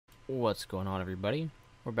What's going on, everybody?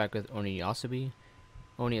 We're back with Asobi,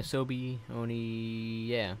 Asobi,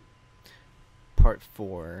 yeah, part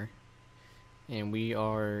 4. And we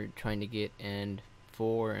are trying to get end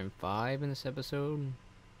 4 and 5 in this episode,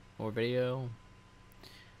 or video.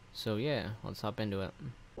 So yeah, let's hop into it.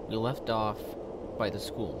 We left off by the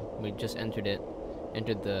school. We just entered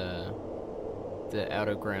the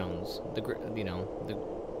outer grounds,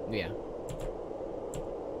 yeah.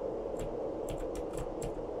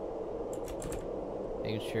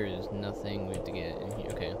 Making sure there's nothing we have to get in here.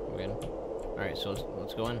 Okay, we're good. Alright, so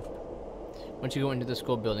let's go in. Once you go into the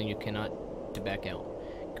school building, you cannot back out.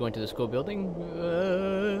 Go into the school building?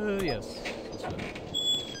 Yes. Let's go.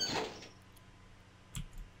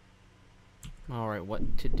 Alright,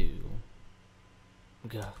 what to do?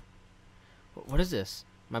 Gah. What is this?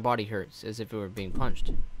 My body hurts, as if it were being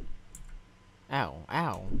punched. Ow,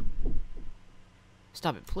 ow.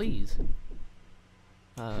 Stop it, please.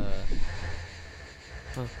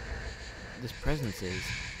 Well, this presence is...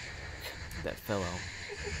 that fellow.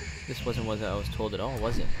 This wasn't what I was told at all,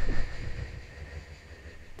 was it?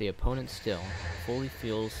 The opponent still fully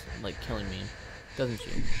feels like killing me, doesn't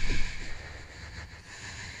you?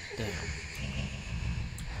 Damn.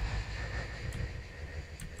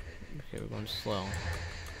 Okay, we're going slow.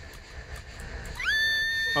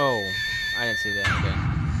 Oh, I didn't see that. Okay.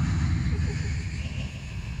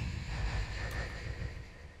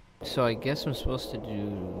 So I guess I'm supposed to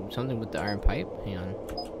do something with the iron pipe. Hang on.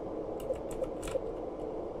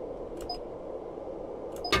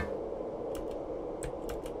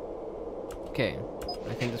 Okay,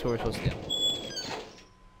 I think that's what we're supposed to do.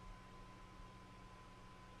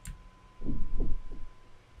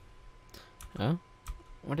 Huh?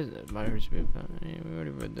 What is it? My recipe. We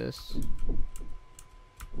already read this.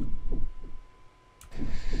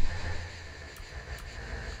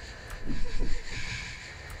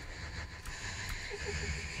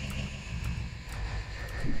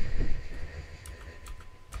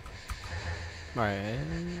 Alright,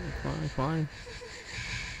 come on.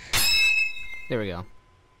 There we go.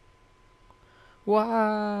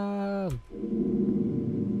 Wow!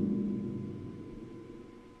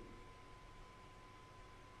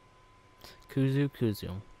 Kuzu.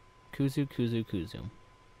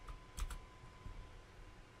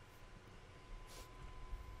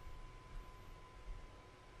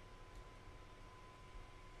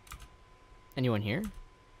 Anyone here?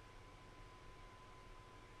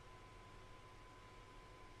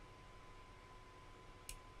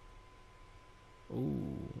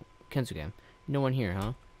 Ooh, Kensuke. No one here,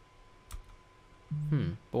 huh?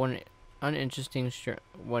 But what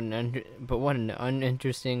an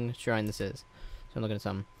uninteresting shrine this is. So I'm looking at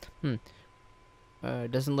something.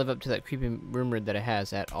 It doesn't live up to that creepy rumor that it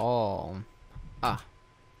has at all. Ah.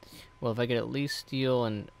 Well, if I could at least steal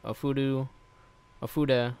an Ofuda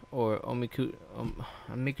or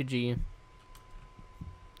Omikuji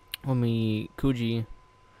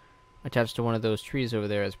attached to one of those trees over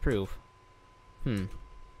there as proof.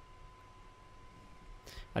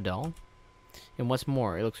 A doll? And what's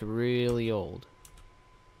more, it looks really old.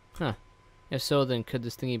 Huh. If so, then could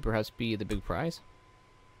this thingy perhaps be the big prize?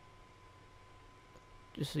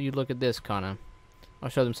 Just so you look at this, Kana. I'll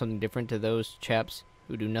show them something different to those chaps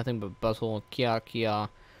who do nothing but bustle kia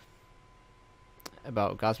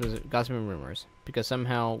about gossiping rumors. Because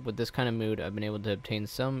somehow, with this kind of mood, I've been able to obtain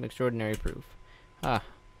some extraordinary proof. Ah.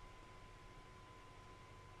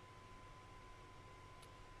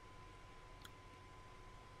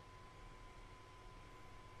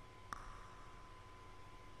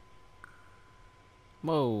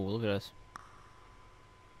 Whoa, look at us.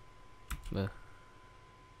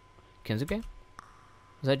 Kensuke?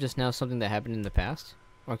 Was that just now something that happened in the past?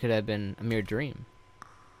 Or could it have been a mere dream?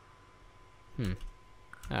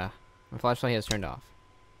 My flashlight has turned off.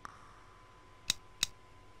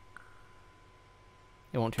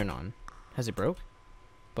 It won't turn on. Has it broke?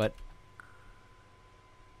 But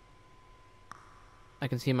I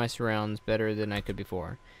can see my surrounds better than I could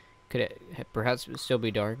before. Could it perhaps still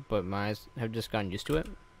be dark, but my eyes have just gotten used to it?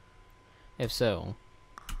 If so,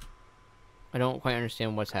 I don't quite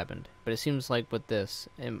understand what's happened, but it seems like with this,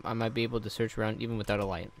 I might be able to search around even without a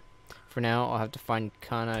light. For now, I'll have to find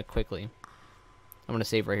Kana quickly. I'm gonna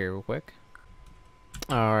save right here real quick.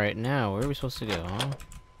 Alright, now, where are we supposed to go, huh?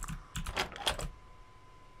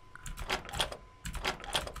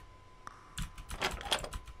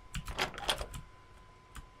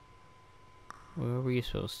 Where were you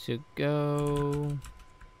supposed to go?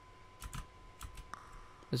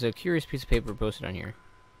 There's a curious piece of paper posted on here.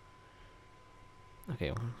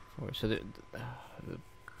 Okay, so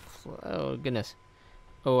oh goodness.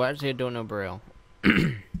 Oh, actually I don't know Braille.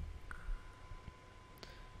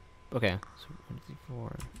 Okay, so 1, 2, 3, 4.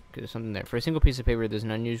 Okay, there's something there. For a single piece of paper, there's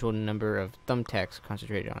an unusual number of thumbtacks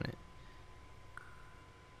concentrated on it.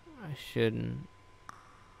 I shouldn't.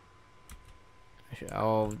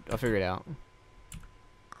 I'll figure it out.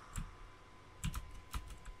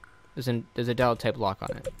 There's a dial type lock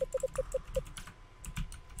on it.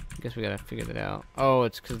 I guess we gotta figure that out. Oh,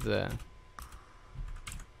 it's because the.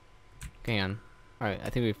 Hang on. All right, I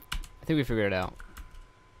think we figured it out.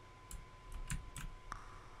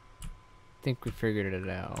 I think we figured it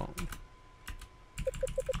out.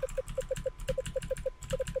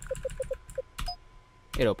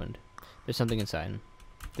 It opened. There's something inside.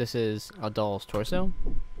 This is a doll's torso.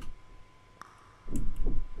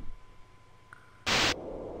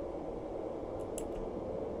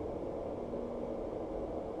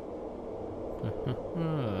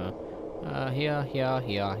 Here.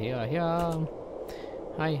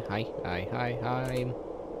 Hi.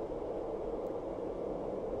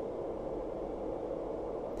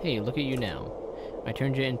 Hey, look at you now. I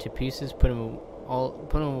turned you into pieces, put them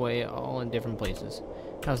away all in different places.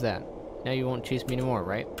 How's that? Now you won't chase me anymore,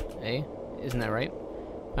 right? Eh? Isn't that right?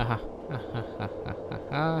 Haha.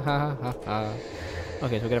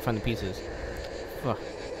 Okay, so we gotta find the pieces.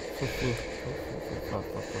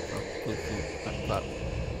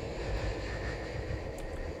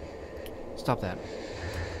 Stop that.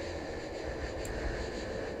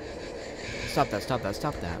 Stop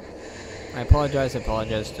that. I apologize,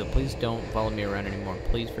 so please don't follow me around anymore.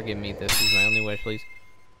 Please forgive me, this is my only wish, please.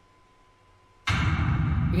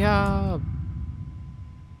 Yeah.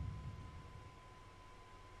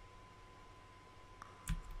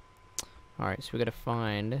 Alright, so we gotta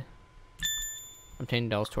find obtain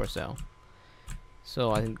doll's torso.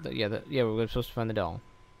 So I think we're supposed to find the doll.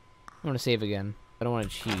 I want to save again. I don't want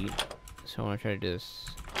to cheat, so I want to try to do this.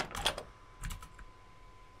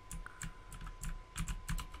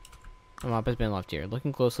 A mop has been left here.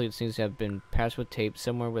 Looking closely, it seems to have been patched with tape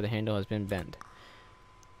somewhere where the handle has been bent.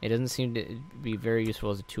 It doesn't seem to be very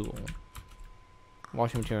useful as a tool.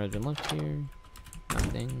 Washing material has been left here.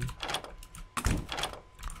 Nothing.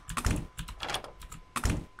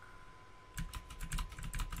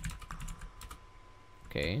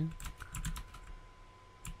 Okay.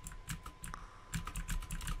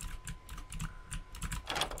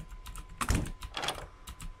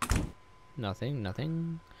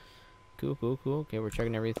 Nothing. Cool. Okay, we're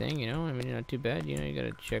checking everything, you know? I mean, not too bad, you know? You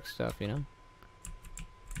gotta check stuff, you know?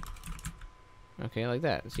 Okay, like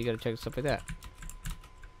that. So you gotta check stuff like that.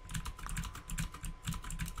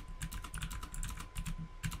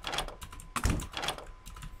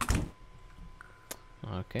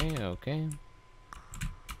 Okay.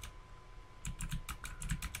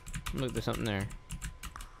 Look, there's something there.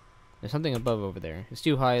 There's something above over there. It's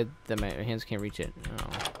too high that my hands can't reach it.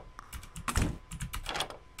 Oh.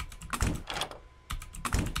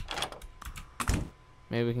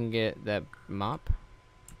 Maybe we can get that mop?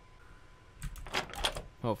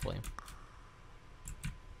 Hopefully.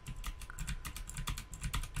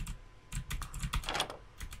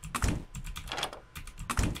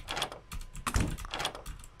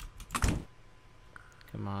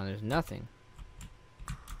 Come on, there's nothing.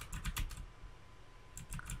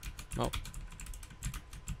 Oh.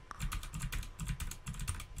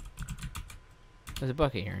 There's a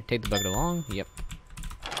bucket here. Take the bucket along. Yep.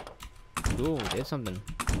 Ooh, there's something.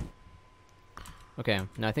 Okay,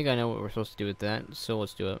 now I think I know what we're supposed to do with that, so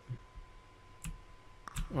let's do it.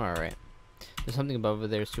 Alright. There's something above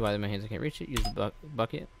there. It's too high that my hands can't reach it. Use the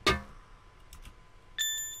bucket.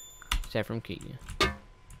 Saffron key.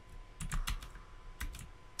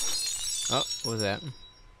 Oh, what was that?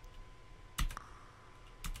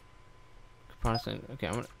 Okay,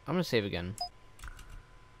 I'm gonna save again.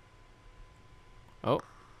 Oh.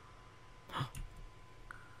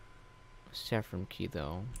 Saffron key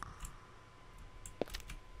though.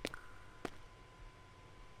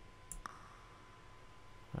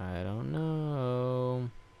 I don't know.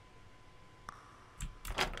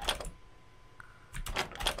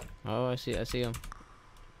 Oh, I see him.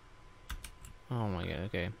 Oh my god,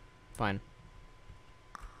 okay. Fine.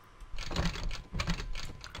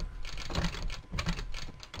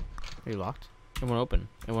 Are you locked? It won't open.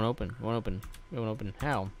 It won't open.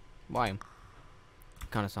 How? Why?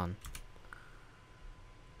 Kana-san.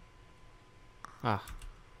 Ah.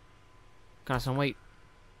 Kana-san, wait.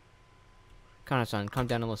 Kana-san, calm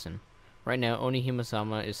down and listen. Right now, Oni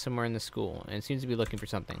Hima-sama is somewhere in the school, and seems to be looking for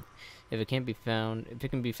something. If it can be found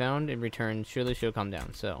and returned, surely she'll calm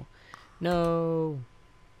down, so. No!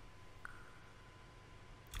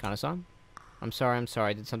 Kana-san? I'm sorry,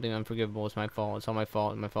 I did something unforgivable. It's my fault. It's all my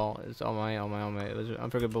fault. My fault. It's all my. It was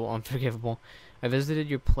unforgivable. I visited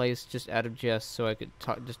your place just out of jest, so I could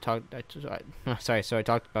talk. Sorry, so I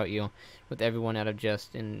talked about you with everyone out of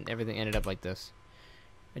jest, and everything ended up like this.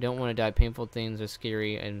 I don't want to die. Painful things are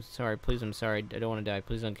scary. I'm sorry. Please, I'm sorry. I don't want to die.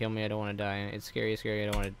 Please don't kill me. I don't want to die. It's scary. I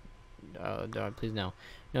don't want to die. Please, no.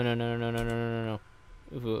 No.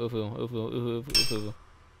 Ufu.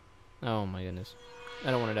 Oh my goodness.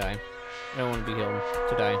 I don't want to die. I don't want to be killed.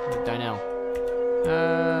 To die. Die now.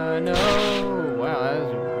 No! Wow, that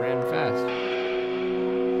was ran fast.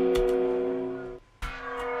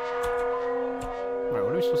 Alright,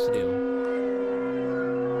 what are we supposed to do?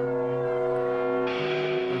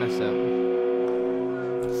 I messed up.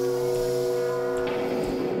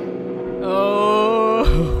 Oh!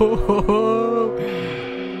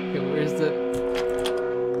 Okay, where's the...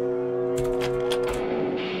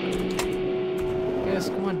 Yes,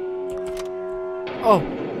 come on. Oh!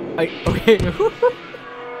 Okay.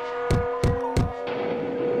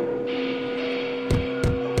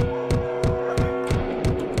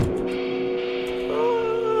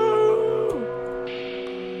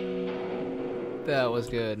 That was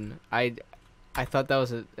good. I thought that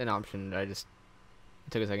was an option. It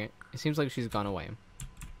took a second. It seems like she's gone away.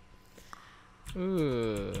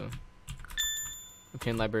 Ooh.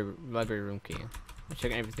 Obtain library room key. I'm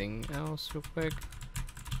checking everything else real quick.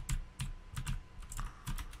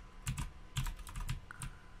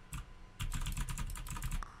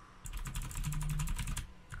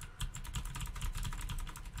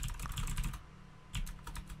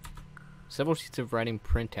 Several sheets of writing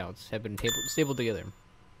printouts have been stapled together.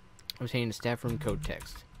 Obtaining staff room code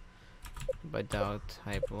text. By dial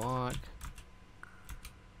type lock.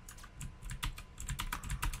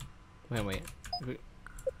 Wait.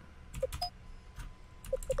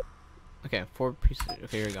 Okay, 4 pieces.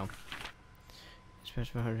 Okay, here we go.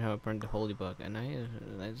 Especially how it burned the holy book. And I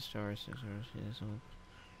light the stars.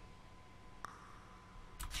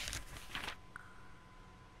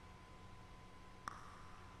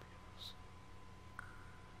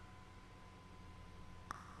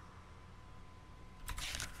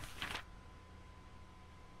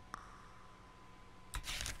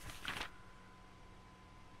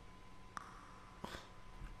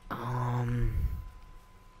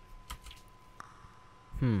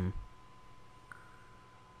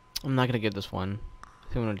 I'm not gonna get this one. I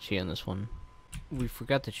think I'm gonna cheat on this one. We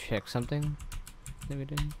forgot to check something. I think we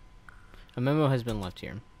did. A memo has been left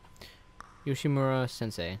here. Yoshimura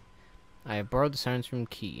Sensei. I have borrowed the science room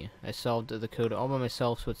key. I solved the code all by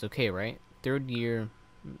myself, so it's okay, right? 3rd year,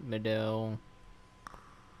 Mido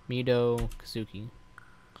Kazuki.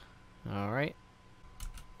 Alright.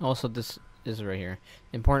 Also, this is right here.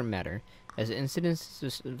 Important matter. As incidents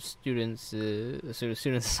of students,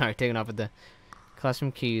 sorry, taken off with the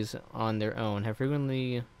classroom keys on their own have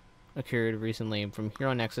frequently occurred recently. From here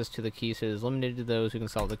on, access to the keys is limited to those who can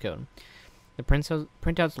solve the code. The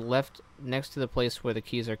printouts left next to the place where the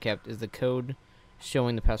keys are kept is the code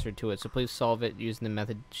showing the password to it, so please solve it using the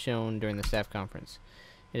method shown during the staff conference.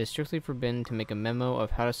 It is strictly forbidden to make a memo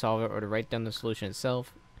of how to solve it or to write down the solution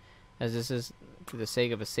itself, as this is for the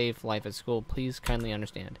sake of a safe life at school. Please kindly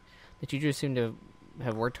understand. The teachers seem to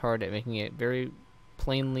have worked hard at making it very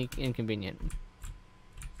plainly inconvenient.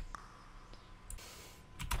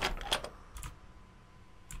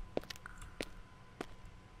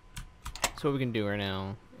 So what we can do right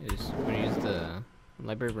now is we're going to use the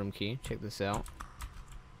library room key. Check this out.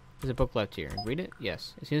 There's a book left here. Read it?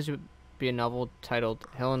 Yes. It seems to be a novel titled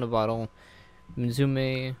Hell in a Bottle,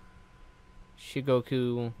 Mizume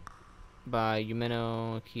Shigoku by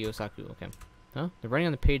Yumeno Kiyosaku. Okay. Huh? The writing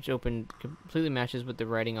on the page open completely matches with the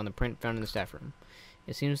writing on the print found in the staff room.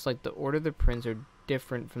 It seems like the order of the prints are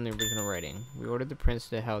different from the original writing. We ordered the prints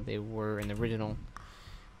to how they were in the original.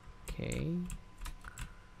 Okay.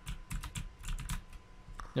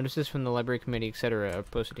 Notices from the library committee, etc. are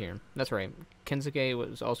posted here. That's right. Kensuke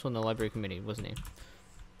was also in the library committee, wasn't he?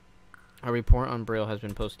 A report on Braille has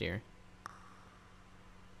been posted here.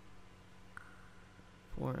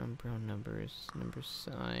 4 on Braille numbers. Number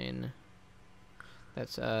sign.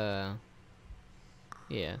 That's, yeah.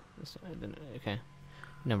 That's, okay.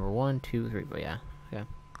 Number 1, 2, 3. But yeah. Okay.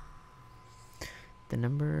 The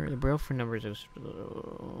Braille for numbers is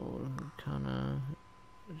kinda.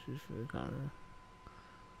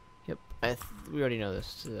 Yep, we already know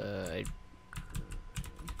this.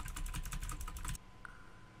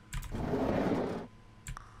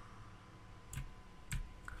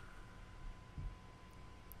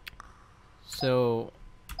 So,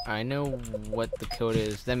 I know what the code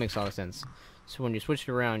is. That makes a lot of sense. So when you switch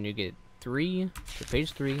it around, you get 3 to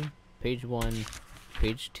page 3, page 1,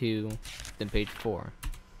 page 2, then page 4.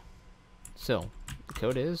 So, the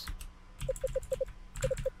code is...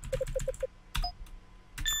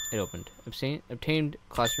 It opened. Obtained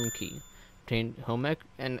classroom key. Obtained home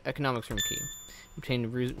and economics room key.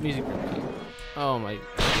 Obtained music room key. Oh my...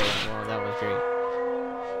 Okay, well, that was great.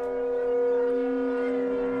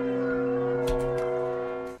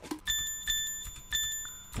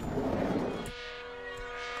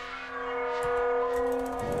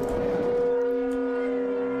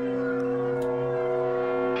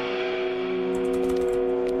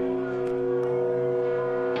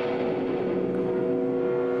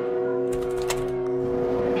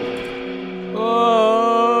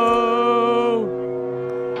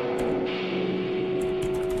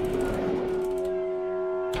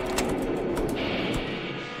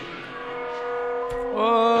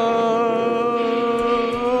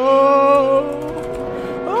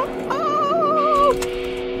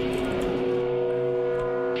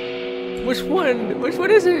 Which one? Which one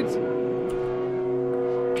is it?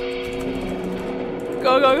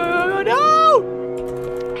 Go, go, go, go, go, no!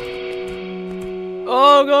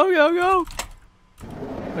 Oh, go, go, go!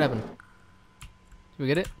 What happened? Did we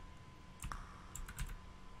get it?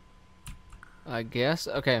 I guess.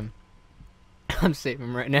 Okay. I'm saving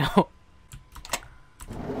him right now.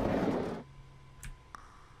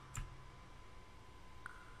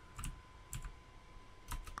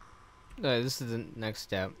 This is the next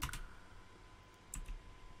step.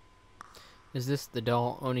 Is this the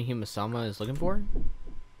doll Onihime-sama is looking for?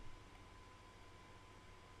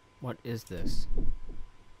 What is this?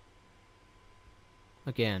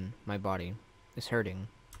 Again, my body is hurting.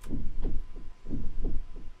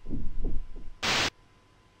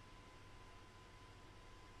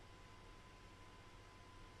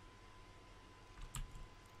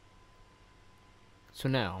 So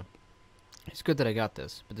now, it's good that I got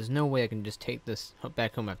this, but there's no way I can just take this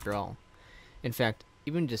back home after all. In fact,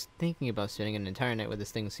 even just thinking about spending an entire night with this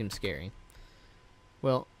thing seems scary.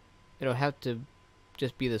 Well, it'll have to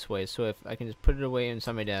just be this way, so if I can just put it away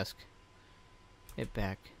inside my desk. It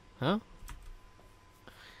back. Huh?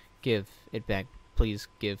 Give it back. Please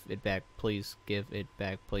give it back. Please give it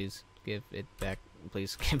back. Please give it back.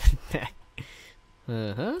 Please give it back.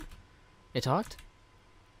 Uh-huh. It talked?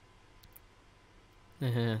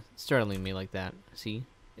 Startling me like that. See?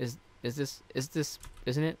 Is this,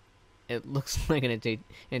 isn't it? It looks like an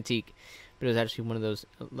antique, but it was actually one of those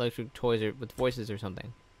electric toys with voices or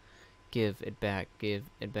something. Give it back, give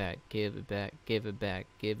it back, give it back, give it back,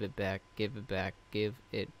 give it back, give it back, give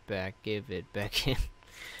it back, give it back.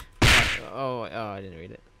 Oh, I didn't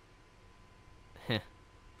read it.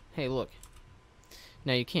 Hey, look.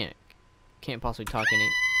 Now you can't possibly talk any...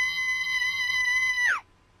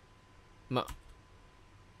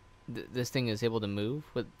 This thing is able to move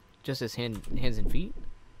with just its hands and feet?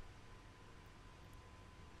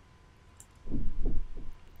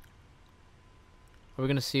 Are we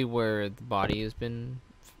gonna see where the body has been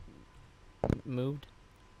moved?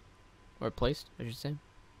 Or placed, I should say.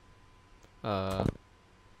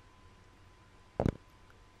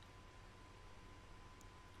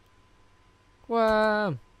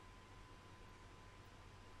 Wow.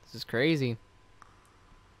 This is crazy.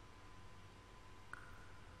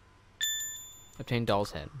 Obtain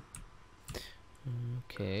doll's head.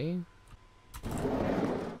 Okay.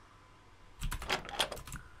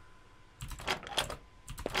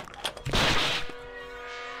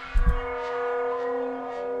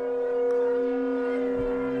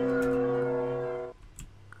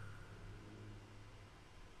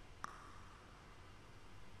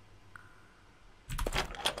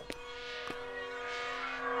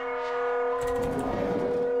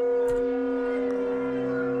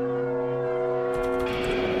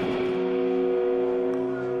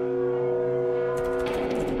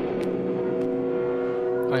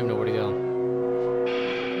 I don't even know where to go.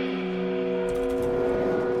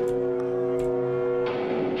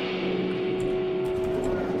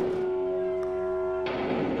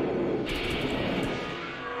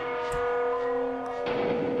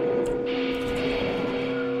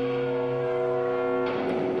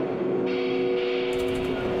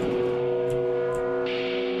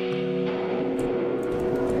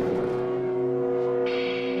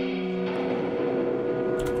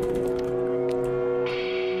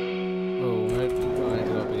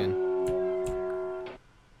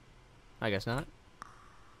 I guess not.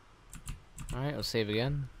 Alright, let's save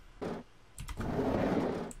again. Can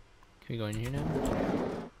we go in here now?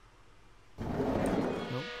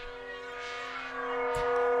 Nope.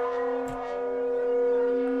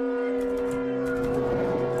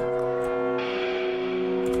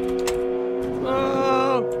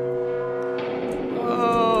 Oh!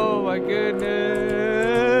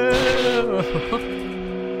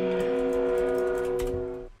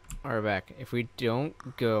 back. If we don't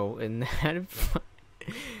go in that, if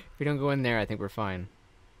we don't go in there, I think we're fine.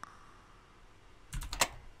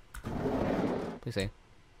 Please say.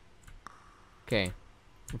 Okay,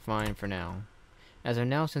 we're fine for now. As of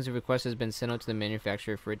now, since the request has been sent out to the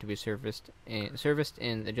manufacturer for it to be serviced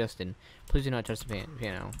and adjusted, please do not touch the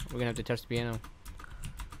piano. We're gonna have to touch the piano.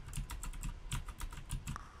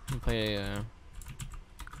 And play. So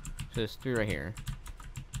there's 3 right here.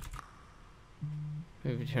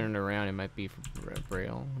 If you turn it around, it might be for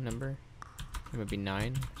braille number. It might be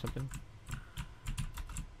 9 or something.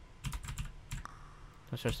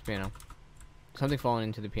 Let's touch the piano. Something falling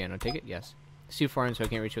into the piano. Take it? Yes. It's too far in, so I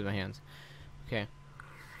can't reach it with my hands. Okay.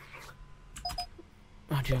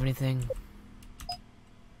 Oh, do you have anything?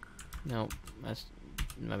 No, that's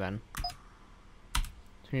my bad. So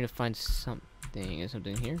we need to find something. Is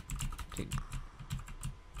something here? Take.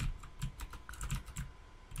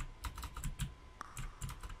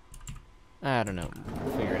 I don't know.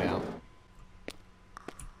 We'll figure it out.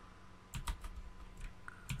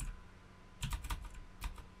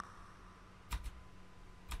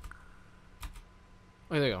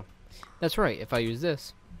 Oh, there you go. That's right. If I use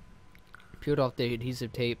this, peel off the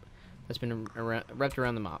adhesive tape that's been wrapped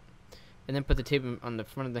around the mop, and then put the tape on the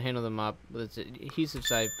front of the handle of the mop with its adhesive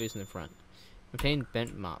side facing the front. Obtain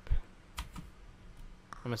bent mop.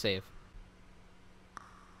 I'm gonna save.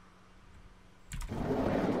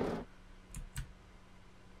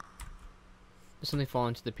 There's something fall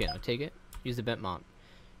into the piano. Take it. Use the bent mop.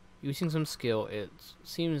 Using some skill, it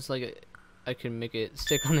seems like I can make it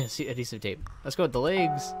stick on the adhesive tape. Let's go with the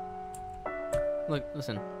legs. Look,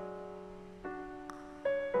 listen.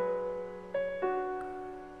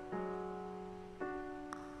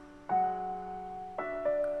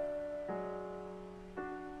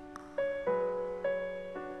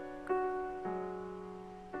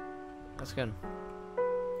 That's good.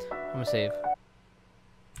 I'm gonna save.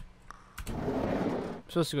 I'm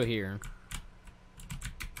supposed to go here.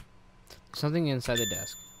 Something inside the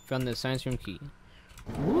desk. Found the science room key.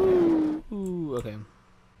 Woo! Okay.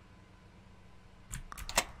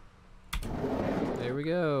 There we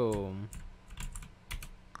go.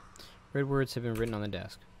 Red words have been written on the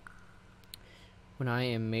desk. When I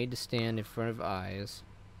am made to stand in front of eyes,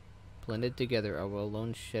 blended together, I will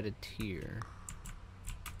alone shed a tear.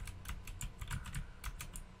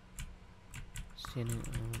 Standing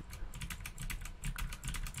up.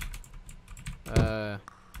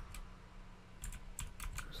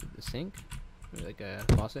 Is it the sink? Maybe like a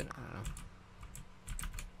faucet? I don't know.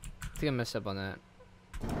 I think I messed up on that.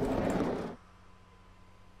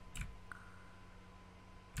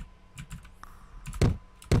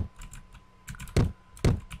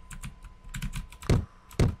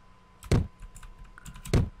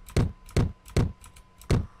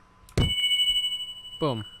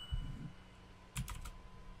 Boom.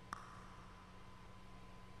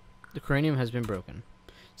 The cranium has been broken.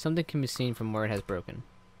 Something can be seen from where it has broken.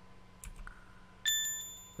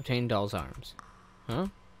 Obtain doll's arms. Huh?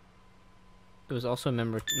 There was also a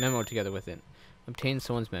memo together with it. Obtain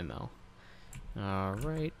someone's memo.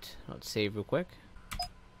 Alright. Let's save real quick.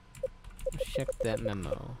 Let's check that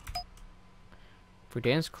memo. For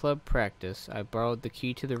dance club practice, I borrowed the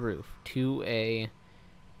key to the roof. 2A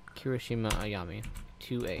Kirishima Ayami.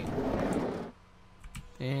 2A.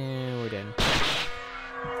 And we're done.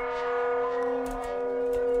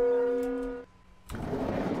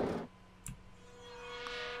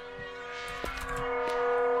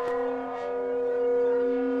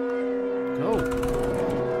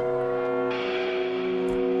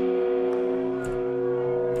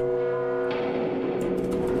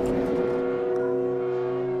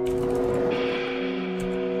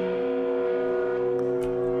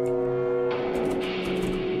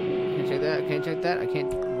 Can't check that. I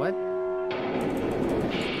can't. What?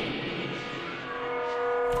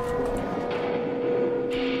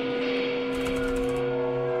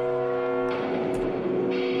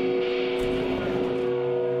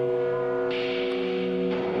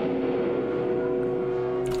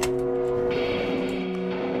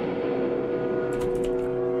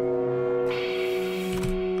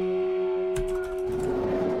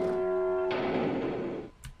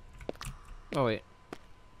 Oh wait.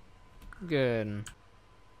 Good.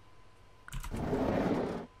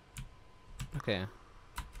 Okay.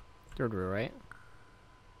 Third row, right?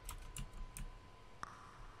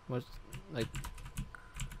 What's like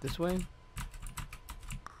this way?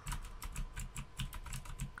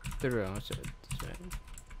 Third row. So this way.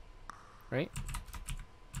 Right?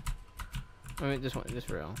 I mean, this one. This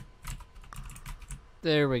row.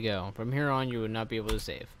 There we go. From here on, you would not be able to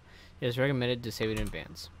save. It is recommended to save it in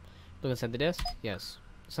advance. Look inside the desk. Yes.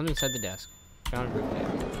 Something inside the desk. Found roof deck.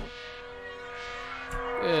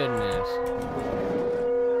 Goodness.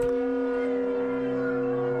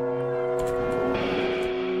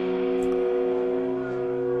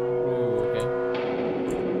 Ooh, okay.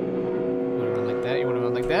 You wanna run like that? You wanna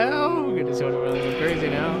run like that? Oh goodness, you wanna run like crazy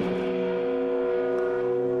now.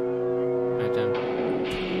 Alright, time.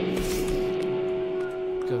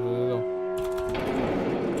 Go, go, go, go.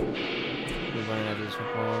 We're running after this one.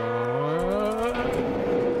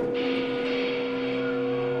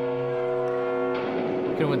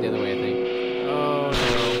 Could have went the other way, I think. Oh no.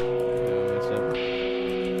 No, I messed up.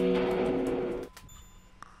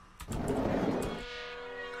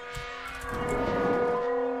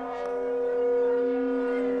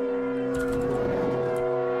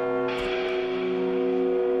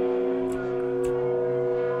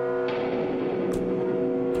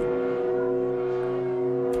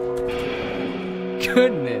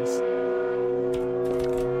 Goodness.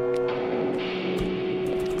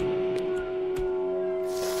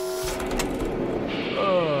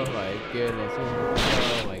 Oh my goodness.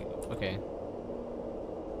 Oh my. Okay.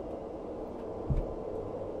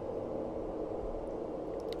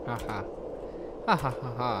 Haha. Ha ha ha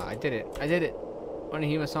ha. I did it. I did it.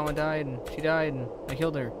 Onihima-sama died and she died and I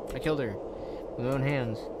killed her. I killed her. With my own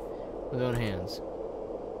hands. With my own hands.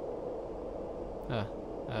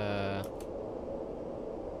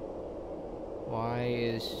 Why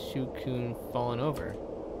is Shukun fallen over?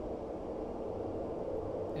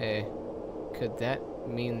 Could that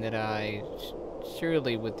mean that I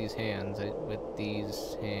surely with these hands,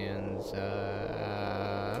 this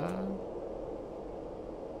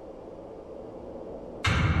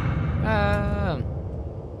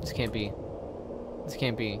can't be. This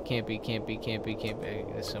can't be. Can't be.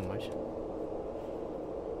 There's so much.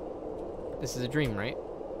 This is a dream, right?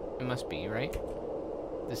 It must be, right?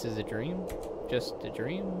 This is a dream? Just a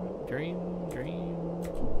dream? Dream?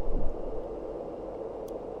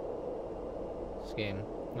 This game.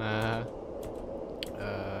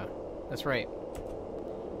 That's right.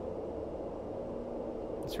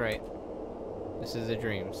 That's right. This is a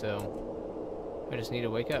dream, so I just need to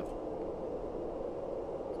wake up.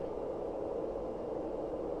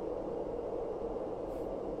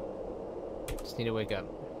 Just need to wake up.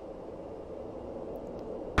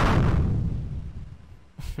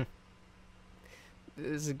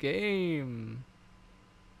 This is a game.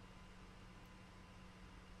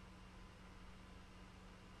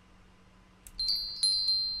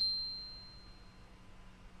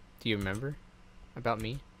 Do you remember about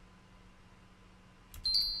me?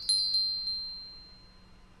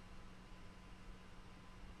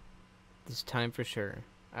 This time for sure.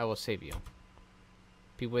 I will save you.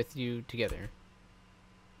 Be with you together.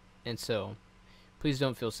 And so, please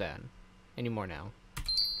don't feel sad anymore now.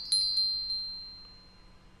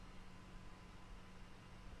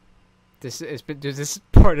 This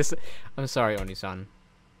part is. I'm sorry, Oni-san.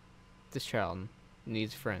 This child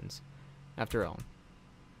needs friends, after all.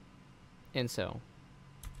 And so,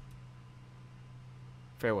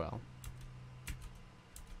 farewell.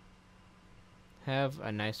 Have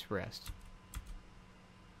a nice rest.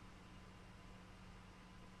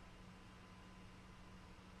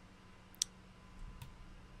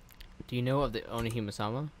 Do you know of the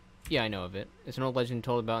Onihima-sama? Yeah, I know of it. It's an old legend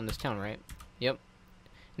told about in this town, right? Yep.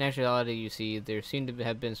 In actuality, you see, there seem to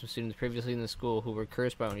have been some students previously in the school who were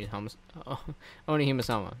cursed by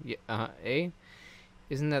Onihima-sama. Eh?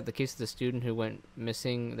 Isn't that the case of the student who went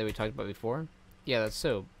missing that we talked about before? Yeah, that's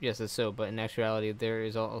so. Yes, that's so. But in actuality, there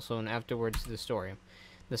is also an afterwards to the story.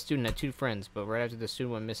 The student had two friends, but right after the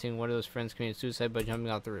student went missing, one of those friends committed suicide by jumping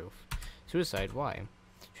off the roof. Suicide? Why?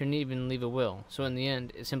 Shouldn't even leave a will. So in the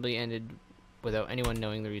end, it simply ended without anyone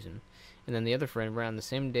knowing the reason. And then the other friend, around the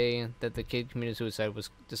same day that the kid committed suicide,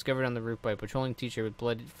 was discovered on the roof by a patrolling teacher with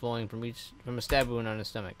blood flowing from a stab wound on his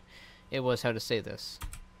stomach. It was, how to say this,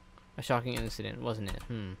 a shocking incident, wasn't it?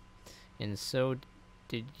 And so,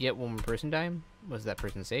 did yet one more person die? Was that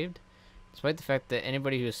person saved? Despite the fact that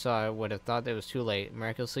anybody who saw it would have thought that it was too late,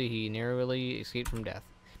 miraculously he narrowly escaped from death.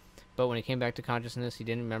 But when he came back to consciousness, he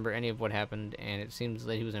didn't remember any of what happened, and it seems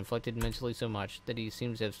that he was inflicted mentally so much that he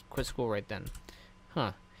seems to have quit school right then.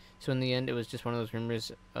 Huh. So in the end, it was just one of those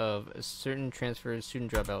rumors of a certain transferred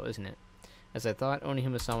student dropout, isn't it? As I thought,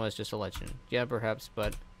 Onihima-sama is just a legend. Yeah, perhaps,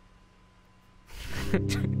 but...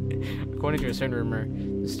 According to a certain rumor,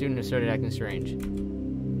 the student has started acting strange.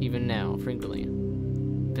 Even now, frequently.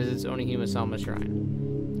 Visits Onihima-sama's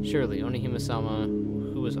shrine. Surely, Onihima-sama,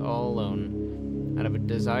 who was all alone, out of a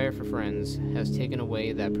desire for friends, has taken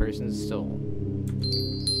away that person's soul.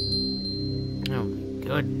 Oh my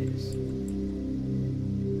goodness.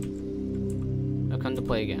 Time to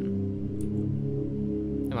play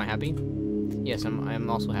again. Am I happy? Yes, I'm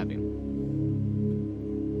also happy.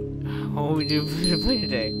 What we do to play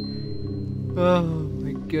today? Oh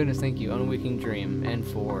my goodness, thank you. Unwakening Dream,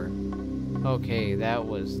 N4. Okay, that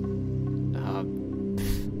was an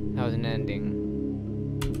ending.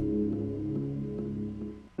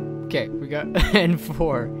 Okay, we got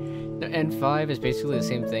N4. The N5 is basically the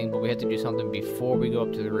same thing, but we have to do something before we go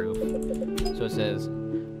up to the roof. So it says,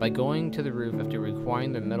 by going to the roof after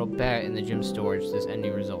requiring the metal bat in the gym storage, this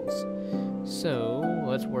ending results. So,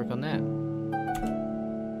 let's work on that.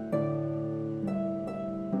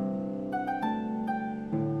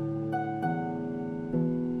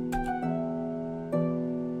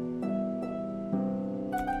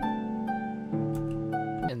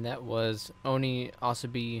 And that was Oni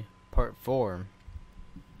Asobi Part 4.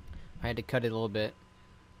 I had to cut it a little bit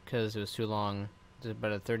because it was too long. It was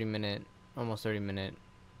about a 30-minute, almost 30-minute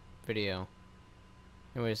video.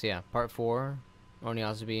 Anyways, yeah, Part 4, Oni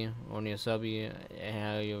Asobi,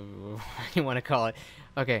 how you want to call it.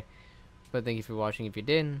 Okay, but thank you for watching if you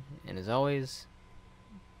did, and as always,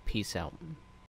 peace out.